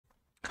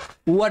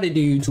What it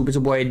do, YouTube? It's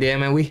your boy there,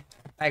 man. We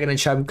back in the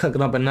trap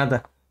cooking up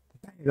another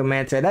good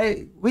man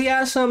today. We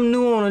got something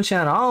new on the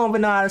channel. I don't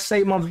even know how to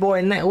say my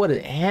boy name. What is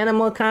it?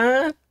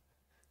 Hanumankind?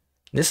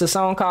 This is a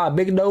song called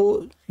Big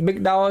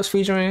Dawgs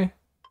featuring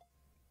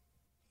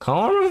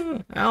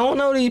Kalmi. I don't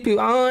know these people.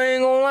 I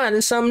ain't gonna lie. This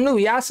is something new.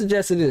 Y'all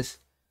suggested this.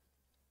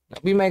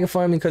 Don't be making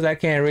fun of me because I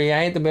can't read.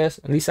 I ain't the best.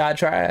 At least I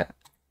tried.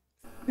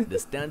 The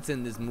stunts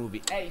in this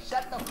movie. Hey,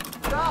 shut the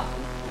fuck up.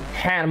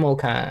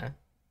 Hanumankind.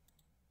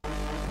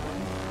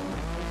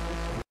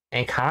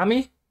 And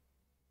Kalmi?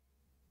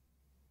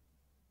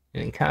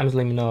 And Kalmi's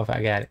let me know if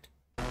I got it.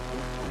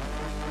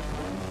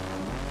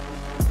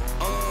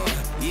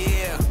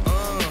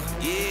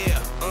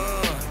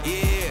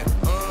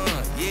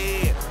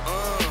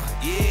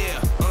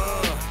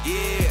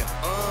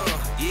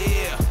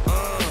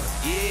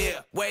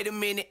 Wait a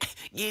minute,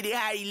 get it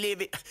how you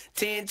live it.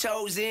 10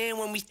 toes in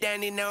when we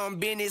standing on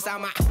business.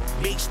 I'm a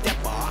big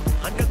stepper,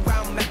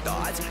 underground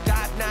methods,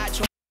 top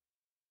notch.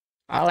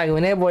 I like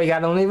when that boy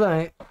got on his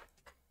line.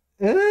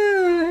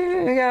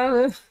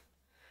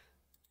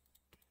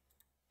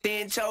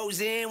 10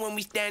 toes in when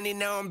we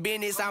standing on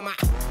business. I'm a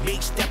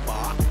big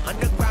stepper,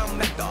 underground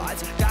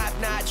methods, top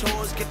notch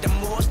hoes, get the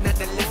most, not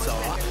the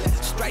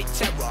lesser. Straight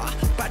terror,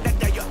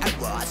 product of your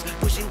errors.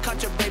 Pushing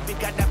culture, baby,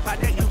 got that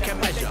product you can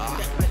measure.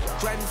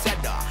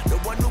 Trendsetter, the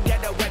one who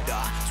get the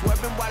weather.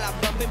 Swerving while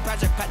I'm bumping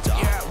Project Petter.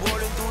 Yeah,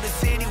 rolling through the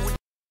city with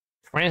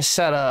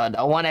Trendsetter,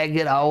 the one that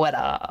get a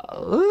weather.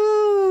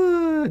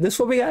 Ooh, this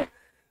what we got.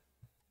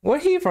 Where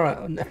he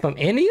from? From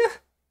India?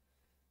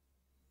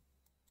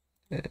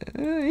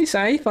 He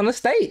saying he from the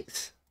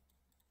States.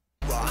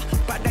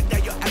 Product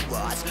of your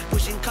errors.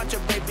 Pushing culture,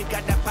 baby,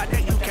 got that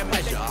product you can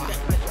measure.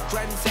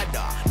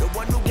 Trendsetter, the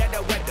one who get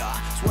the weather.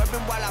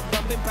 Swerving while I'm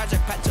bumping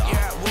Project Petter.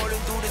 Yeah,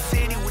 rolling through the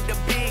city with the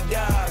big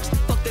dogs.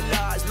 Fuck the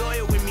laws,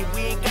 loyal with me,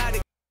 we ain't got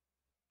it.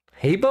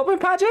 He bumping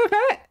Project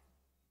Pat?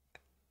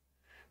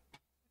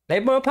 They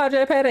bumping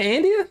Project Pat in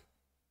India?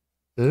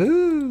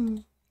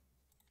 Ooh.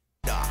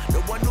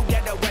 The one who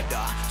get the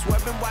weather.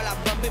 Swerving while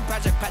I'm bumping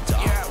Project Petter.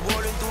 Yeah,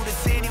 rolling through the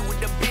city with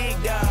the big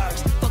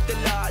dogs. Fuck the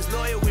laws,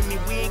 loyal with me,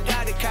 we ain't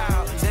got it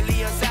count.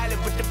 Zelly on silent,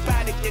 put the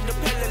product in the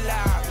pillar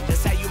loud.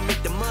 That's how you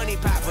make the money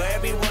pop for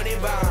everyone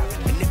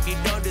involved. And if you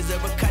don't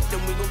deserve a cut,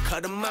 then we gon'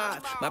 cut them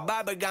off. My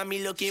barber got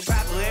me looking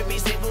proper every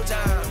single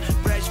time.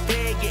 Fresh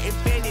fade, getting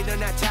faded on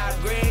that top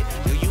grade.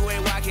 No, you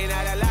ain't walking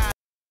out alive.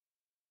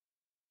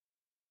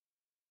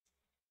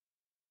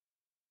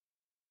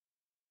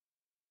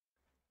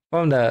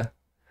 From the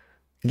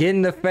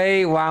getting the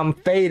fade while I'm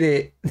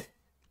faded.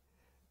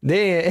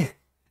 Then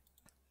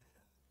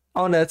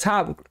on the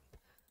top,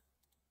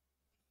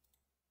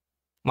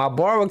 my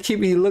barber keep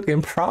me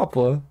looking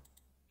proper.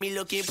 Me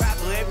looking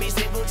proper every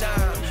single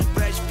time.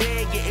 Fresh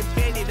fade, getting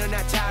faded on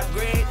that top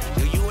grade.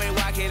 No, you ain't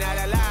walking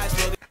out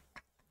alive.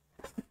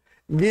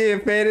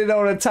 Getting faded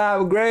on the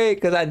top grade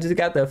because I just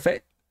got the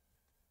fade.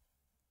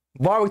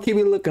 Barber keep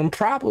me looking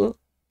proper.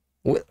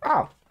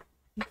 Oh,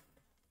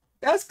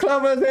 that's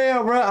clever as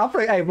hell, bro.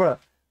 Hey, bro,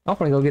 I'm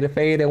gonna go get a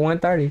fade at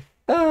 1:30.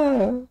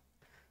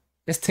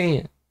 It's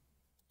 10.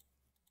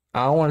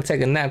 I don't want to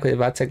take a nap because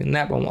if I take a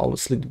nap, I'm gonna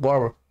oversleep the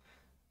barber.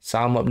 So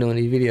I'm up doing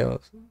these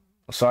videos.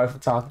 I'm sorry for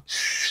talking.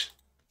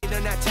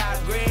 On that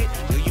top grade,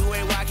 no, you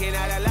ain't walking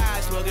out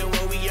alive, smoking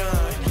what we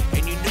on.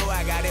 And you know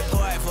I got it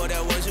poured for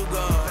the ones who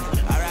gone.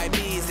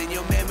 R.I.P.'s in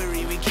your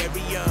memory, we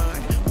carry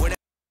on.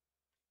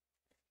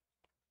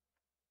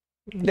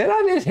 Did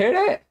I just hear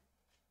that?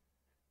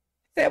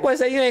 That boy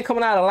said you ain't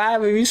coming out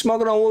alive if you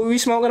smoking on what we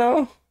smoking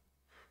on.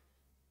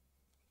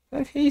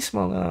 What he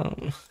smoking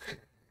on?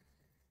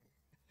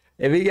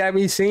 If he got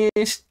me seeing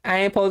I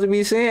ain't supposed to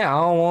be seeing, I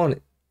don't want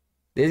it.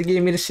 This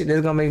give me the shit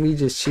that's gonna make me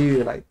just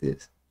chill like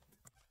this.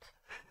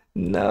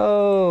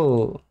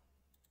 No.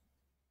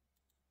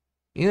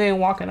 You ain't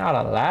walking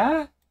out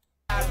alive?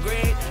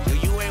 Great. No,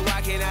 you ain't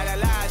walking out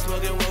alive,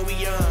 smoking what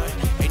we on.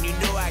 And you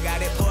know I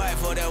got it poured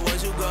for the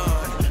ones who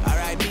gone.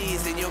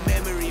 R.I.P.'s in your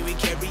memory, we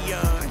carry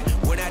on.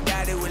 When I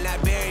die, they will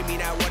not bury me,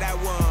 not what I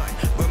want.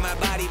 Burn my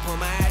body, pour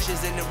my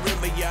ashes in the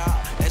river, y'all.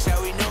 That's how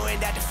we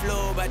knowing that the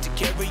flow about to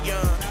carry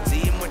on.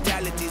 See,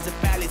 immortality's a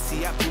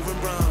fallacy, I prove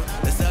them wrong.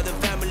 This other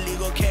family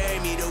gon' carry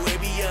me the way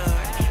beyond.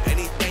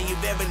 Anything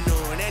you've ever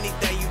known,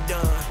 anything you've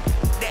done.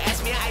 They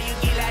ask me how you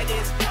get like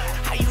this,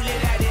 how you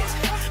live like this.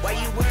 Why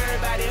you worry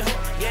about it, ho?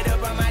 Get up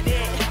on my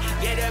dick,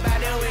 get up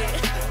out the way.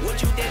 What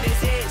you think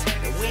this is?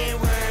 And we ain't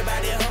worried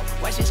about it, ho.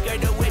 Why she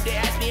skirt the way? They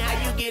ask me how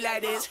you get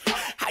like this,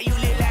 how you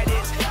live like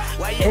this.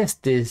 Why you It's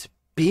this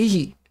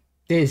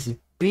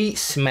beat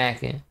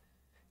smacking.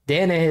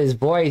 Then in his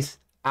voice,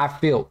 I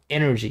feel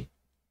energy.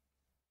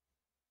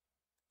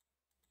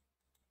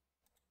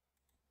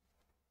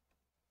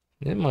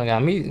 This mother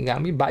got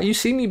me. You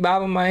see me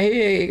bobbing my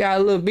head? It got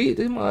a little beat.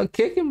 This mother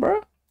kicking,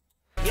 bro.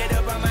 get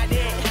up on my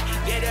dick,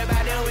 get up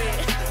out the way.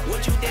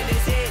 What you think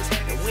this is?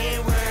 And we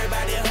ain't worried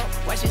about it, ho.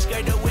 Why she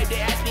skirt the way?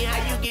 They ask me how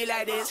you get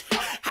like this,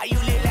 how you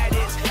live like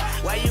this.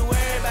 Why you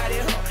worried about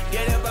it, ho?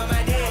 Get up on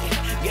my dick,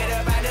 get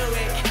up out the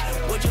way.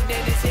 What you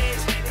think this is?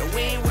 And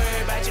we ain't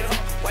worried about you, ho.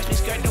 Watch me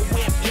skirt the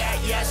whip, yeah,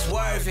 yes, what?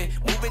 swerving.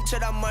 Moving to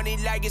the money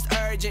like it's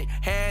urgent.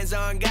 Hands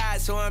on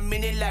God, so I'm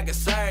in it like a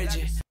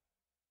surgeon.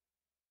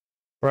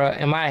 Bro,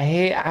 in my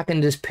head, I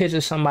can just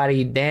picture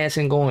somebody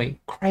dancing, going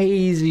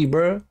crazy,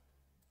 bro.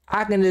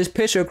 I can just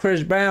picture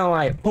Chris Brown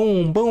like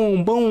boom,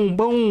 boom, boom,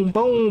 boom,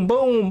 boom,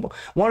 boom.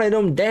 One of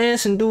them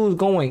dancing dudes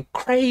going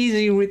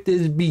crazy with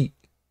this beat.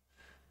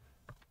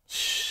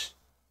 Shh.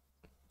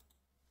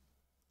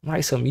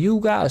 Like some you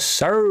gotta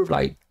serve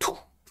like.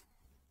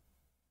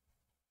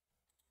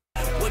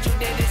 What you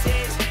think this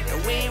is?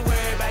 And we ain't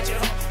worried about you.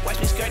 Watch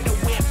me skirt the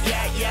whip,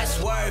 yeah,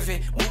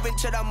 swerving. Moving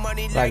to the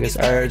money like it's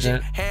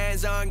urgent.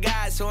 Hands on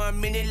God, so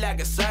I'm in it like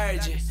a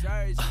surgeon.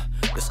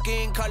 The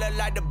skin color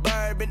like the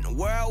bourbon,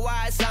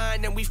 worldwide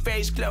sign, and we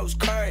face closed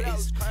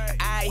curtains.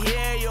 I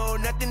hear you,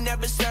 nothing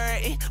ever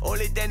certain.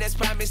 Only thing that's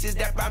promises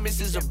that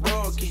promises are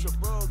broken.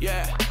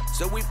 Yeah,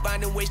 so we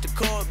finding ways to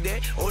cope there.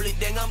 Only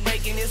thing I'm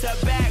breaking is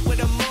her back with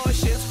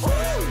emotions.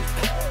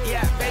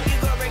 Yeah, baby,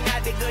 go bring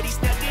out the goodies,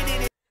 stuck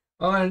it in.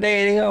 Oh,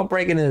 they gonna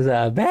breaking his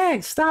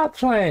back. Stop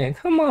playing.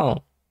 Come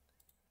on.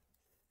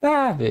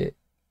 Stop it.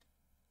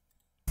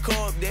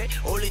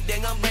 Only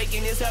thing I'm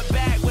breaking is her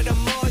back with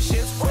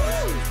emotions.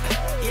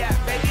 Yeah,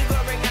 baby,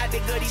 go bring out the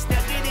goodies, stuck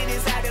it in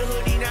inside the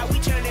hoodie. Now we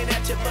turning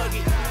out your buggy.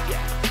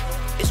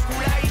 Yeah, it's cool.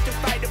 I used to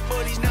fight the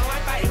bullies. Now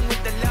I'm fighting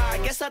with the law. I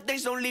guess some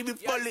things don't leave you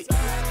fully.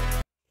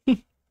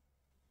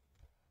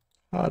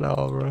 Hold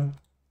on, bro.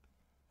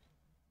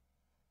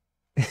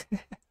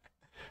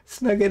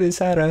 Snuck it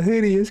inside a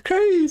hoodie is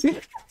crazy.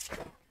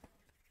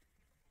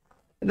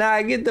 Now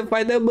I get to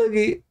fight that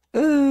boogie.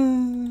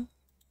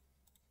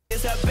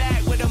 It's her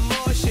back with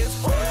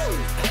emotions.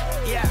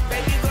 Yeah,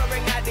 baby, go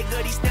bring out the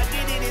goodies, stuck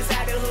it in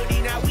inside the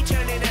hoodie. Now we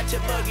turning out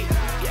your buggy.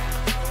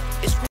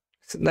 Yeah, it's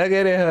snuck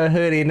it in her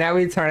hoodie. Now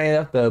we turning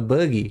up the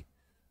boogie.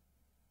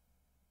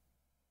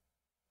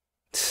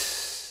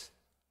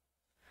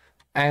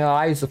 I ain't gonna,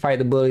 I used to fight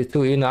the bullies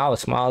too. You know, I was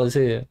small as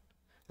hell.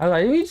 I was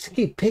like, you just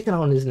keep picking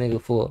on this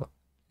nigga for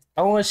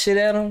throwing shit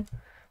at him.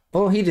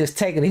 Boom, he just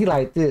taking it. He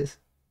like this.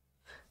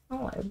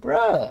 I'm like,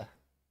 bruh,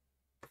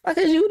 what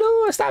is you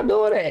doing? Stop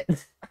doing that.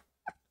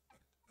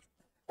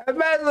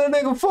 Imagine a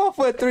nigga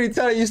 4'3"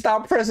 telling you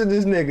stop pressing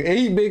this nigga, and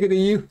he bigger than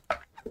you.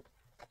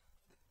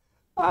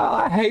 Oh,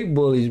 I hate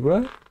bullies,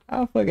 bro.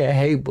 I fucking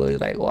hate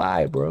bullies. Like,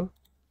 why, bro?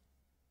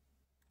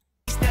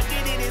 stuck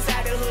it in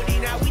inside the hoodie.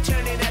 Now we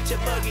turning out your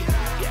buggy.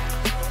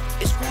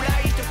 Yeah, it's cool.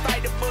 I used to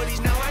fight the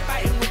bullies. Now I'm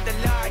fighting with the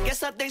law. I guess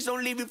some things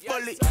don't leave you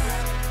fully.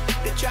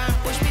 They try and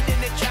push me, then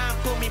they try and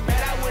pull me.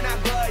 Better when I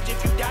budge.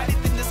 If you doubt it,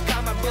 then just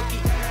call my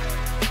bookie.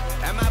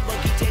 And my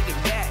bookie taking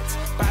bets.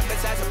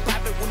 Profits as a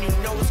profit when you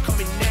know what's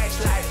coming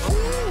next. Like,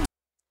 ooh.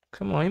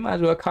 Come on, you might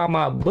as well call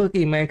my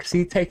bookie, man, because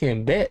he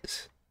taking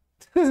bets.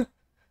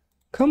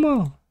 Come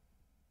on.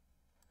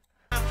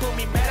 Pull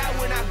me better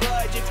when I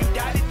budge. If you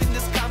doubt it, then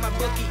just call my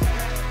bookie.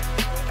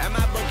 And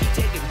my bookie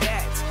taking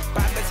bets.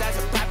 Profits as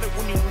a profit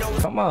when you know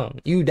what's. Come on.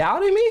 You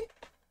doubting me?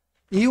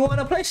 You want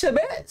to place your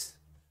bets?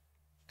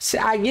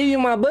 Shit, I give you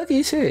my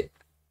bookie shit.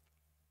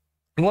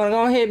 You want to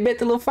go ahead and bet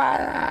the little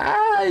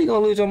 $5? You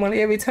going to lose your money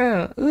every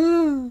time.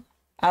 Ooh,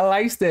 I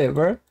like that,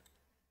 bro.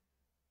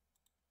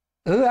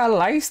 Ooh, I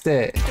like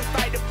that. To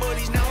fight the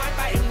bullies, now I'm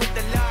fighting with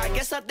the law. I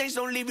guess some things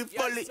don't leave you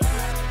fully.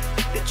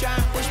 They try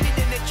and push me,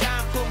 then they try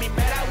and pull me.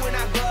 Better when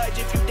I budge.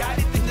 If you doubt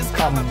it, then just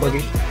call my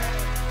bookie.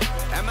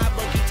 And my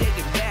bookie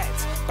taking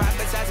bets.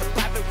 Profits as a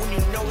profit when you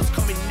know what's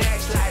coming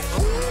next. Like,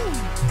 ooh.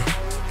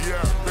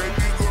 Yeah,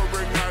 baby, go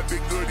bring out the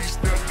goodies,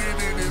 stuck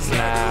it in his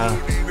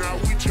hoodie. Now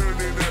we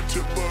turning out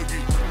your buggy.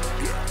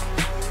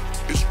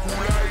 Yeah, it's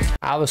cool.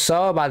 I was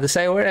so about to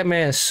say, where that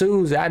man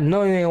Susie? I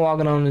know he ain't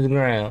walking on the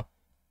ground.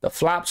 The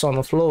flops on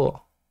the floor.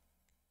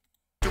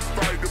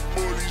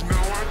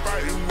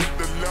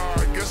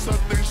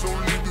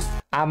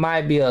 I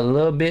might be a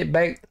little bit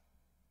baked.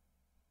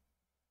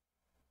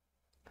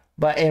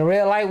 But in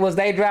real life, was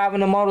they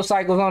driving the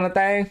motorcycles on the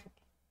thing?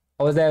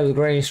 Or was that a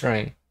green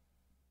screen?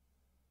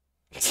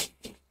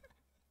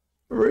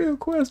 Real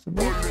question,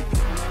 bro.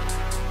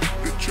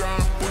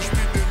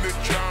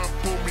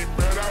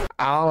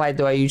 I don't like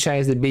the way you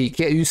changed the beat.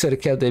 You should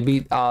have kept the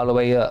beat all the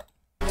way up.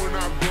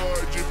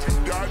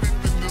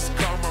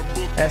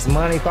 That's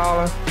money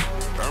calling.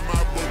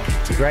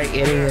 Great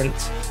Indian.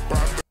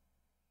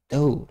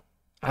 Dude,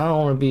 I don't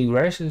want to be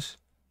racist,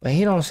 but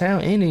he don't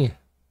sound Indian.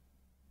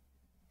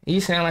 He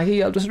sound like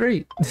he up the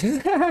street.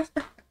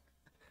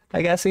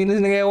 Like I seen this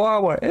nigga at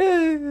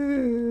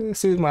Walmart.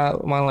 Excuse my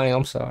language,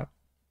 I'm sorry.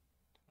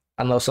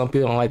 I know some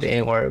people don't like the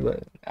N-word,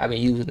 but I've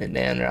been using it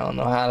down there. I don't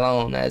know how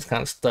long now. It's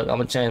kind of stuck. I'm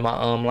gonna change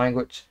my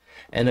language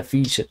in the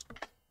future.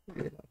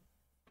 You know,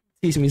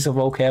 teach me some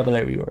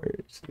vocabulary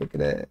words. Look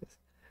at that.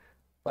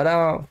 But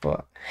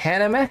for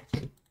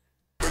Hanumankind.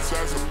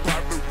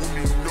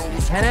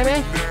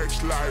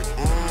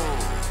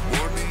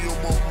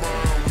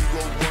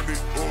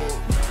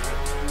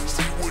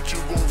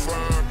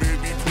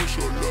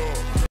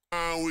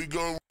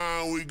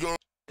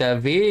 The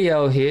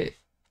video hit.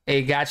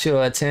 It got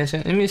your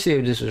attention. Let me see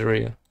if this was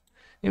real.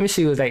 Let me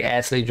see what's like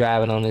actually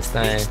driving on this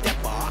thing.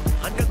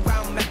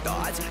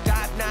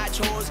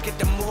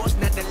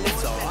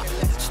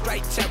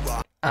 right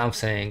terror. I'm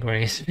saying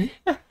green screen.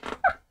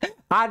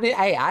 I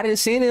didn't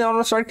see it on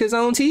the circus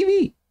on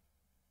TV.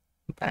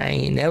 I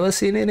ain't never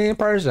seen it in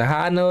person.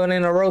 How I know it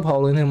ain't a rope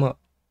holding him up?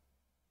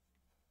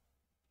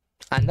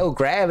 I know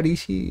gravity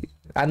shit.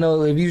 I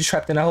know if you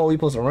trapped in a hole, you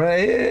supposed to run.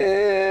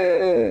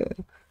 Yeah.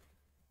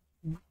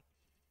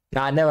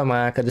 Nah, never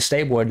mind, cause the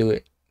skateboard do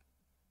it.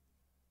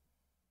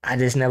 I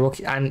just never.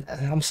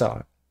 I'm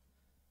sorry.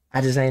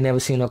 I just ain't never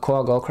seen a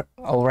car go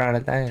around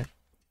a thing.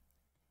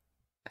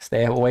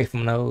 Stay away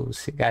from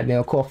those.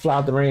 Goddamn car fly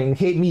out the ring,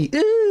 hit me.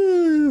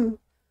 Ooh.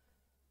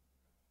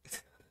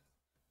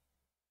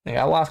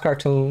 I watch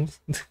cartoons.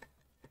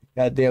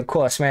 Goddamn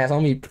car smash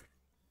on me.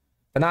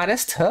 But nah,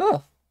 that's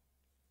tough.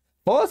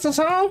 What's the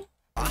song?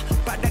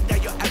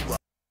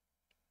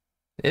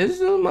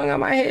 This is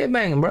my head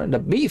banging, bro. The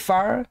beat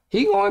fire.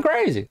 He going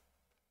crazy.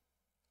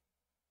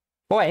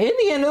 Boy,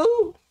 Indian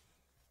dude.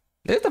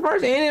 This is the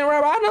first Indian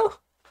rapper I know.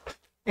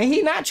 And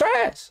he not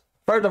trash.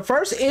 For the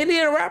first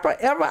Indian rapper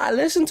ever I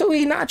listened to,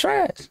 he not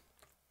trash.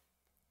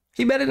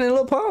 He better than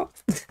Lil Pump.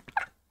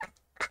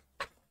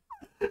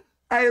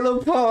 Hey,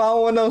 Lil Pump, I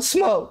don't want no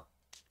smoke.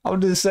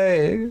 I'm just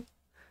saying.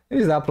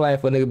 He's not playing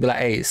for a nigga be like,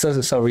 hey,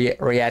 so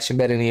reaction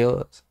better than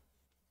yours.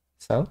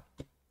 So,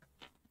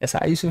 that's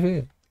how I used to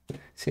feel.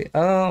 See,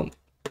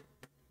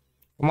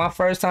 my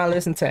first time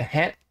listening to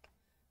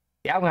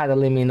y'all gonna have to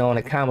let me know in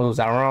the comments was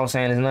I wrong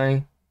saying his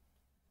name.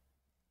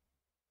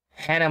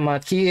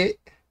 Hanumankind.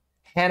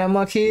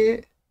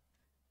 Hanumankind.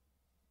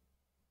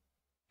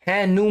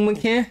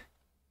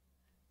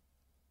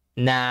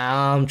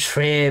 Nah, I'm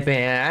tripping.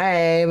 I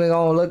ain't even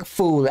gonna look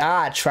fool.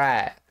 I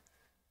tried.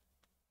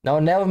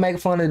 Don't never make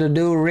fun of the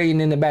dude reading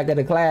in the back of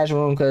the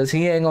classroom because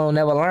he ain't gonna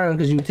never learn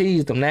because you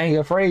teased him. Now he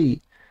afraid.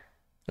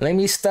 Let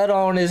me stutter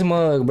on this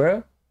mug, bro.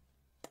 As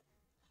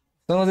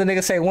soon as a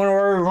nigga say one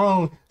word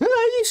wrong,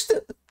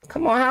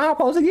 come on, how I'm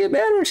supposed to get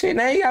better? Shit,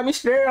 now you got me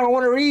scared. I don't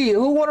want to read.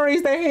 Who want to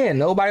raise their hand?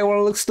 Nobody want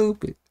to look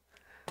stupid.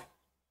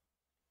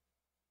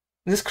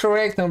 Just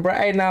correct them, bro.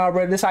 Hey, nah,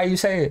 bro, this how you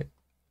say it.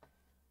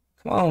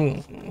 Come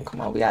on,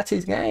 we got to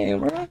teach game,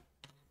 bro.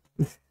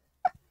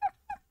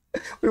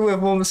 We went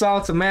from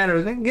song to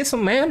manners. Get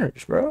some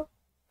manners, bro.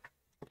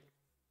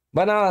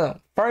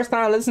 But first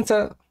time I listened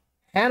to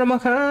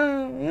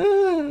Hanumankind,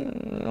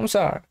 I'm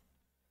sorry.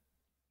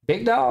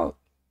 Big Dog.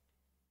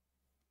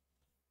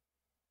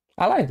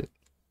 I liked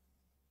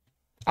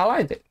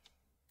it.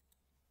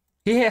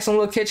 He had some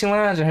little catchy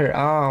lines in here.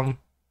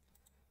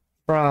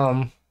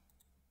 From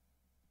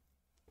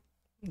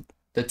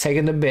the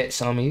taking the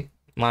bets on me.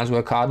 Might as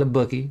well call the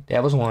bookie.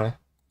 That was one.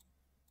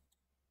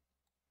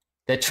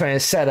 The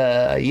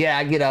trendsetter. Yeah,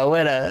 I get a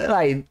winner.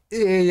 Like,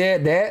 yeah,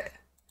 that.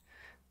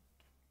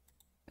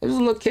 It was a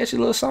little catchy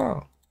little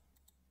song.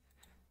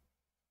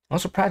 I'm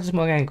surprised this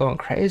mug ain't going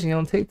crazy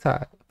on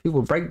TikTok.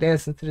 People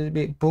breakdancing to this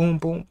big boom,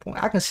 boom, boom.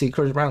 I can see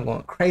Chris Brown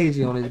going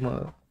crazy on this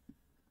mug.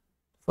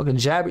 Fucking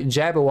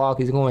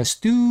Jabberwock is going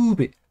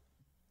stupid.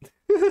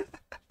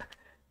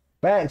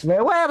 Facts,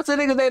 man. What happens to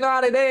niggas they know how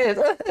to dance?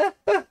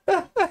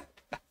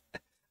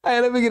 Hey,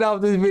 let me get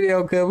off this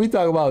video because we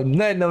talk about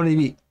nothing on the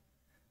beat.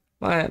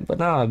 Man, but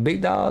nah,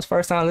 Big Dawgs,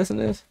 first time listening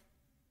to this.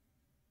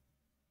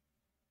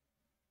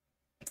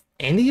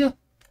 India?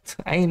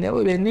 I ain't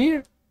never been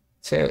near.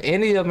 So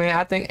India, man,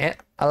 I think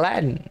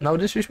Aladdin. No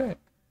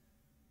disrespect.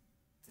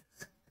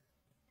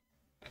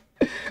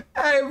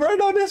 Hey, bro,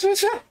 no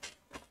disrespect.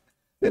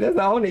 That's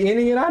the only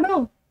Indian I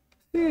know.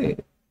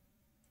 Shit.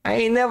 I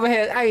ain't never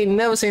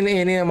seen an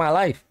Indian in my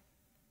life.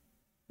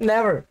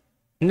 Never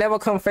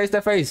come face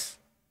to face.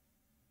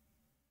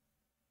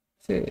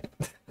 Shit.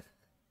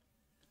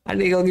 I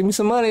need to go give me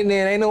some money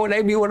then. They know where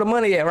they be where the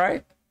money at,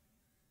 right?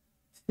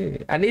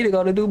 Shit. I need to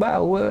go to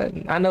Dubai. Well,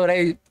 I know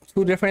they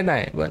two different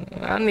things, but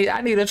I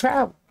need to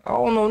travel. I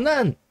don't know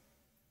nothing.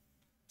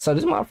 So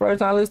this is my first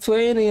time listening to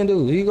an Indian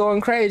dude. He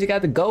going crazy.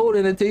 Got the gold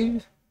in the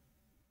teeth.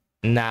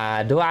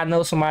 Nah, do I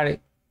know somebody?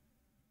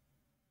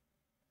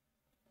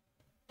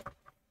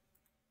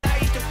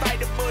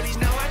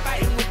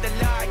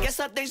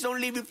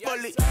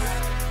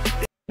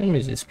 Let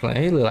me just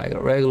play. He look like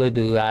a regular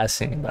dude I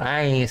seen, but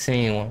I ain't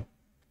seen one.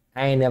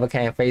 I ain't never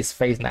came face to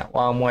face, not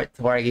Walmart,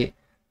 Target,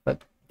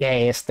 but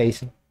gas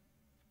station.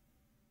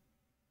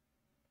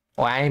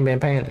 Well, I ain't been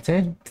paying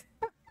attention.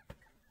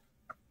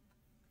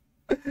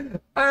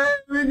 I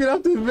ain't get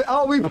up this.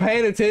 Oh, we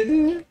paying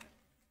attention.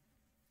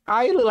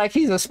 Oh, he look like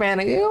he's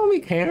Hispanic. He don't be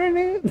caring,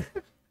 man.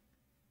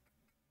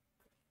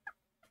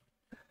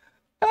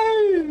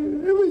 Hey,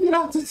 let me get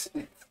off this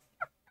shit.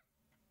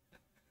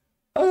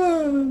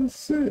 Oh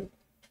shit.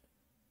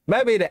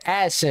 Maybe the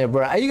accent,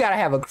 bro. You gotta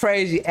have a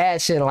crazy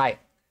accent like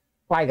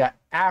an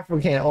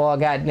African or a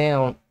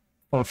goddamn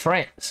from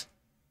France.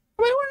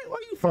 I mean,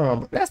 where you from,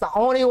 bro? That's the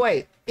only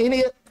way.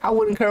 I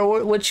wouldn't care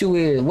what you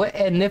is, what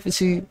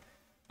ethnicity.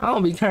 I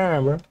don't be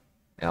caring, bro.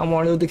 I'm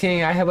Martin Luther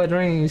King. I have a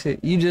dream.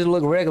 Shit. You just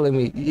look regular to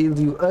me.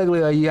 Either you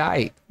ugly or you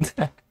aight.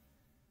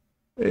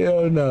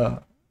 Hell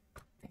no.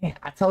 Damn,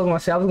 I told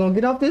myself I was gonna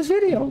get off this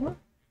video, bro.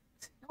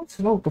 Don't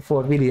smoke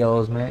before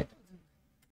videos, man.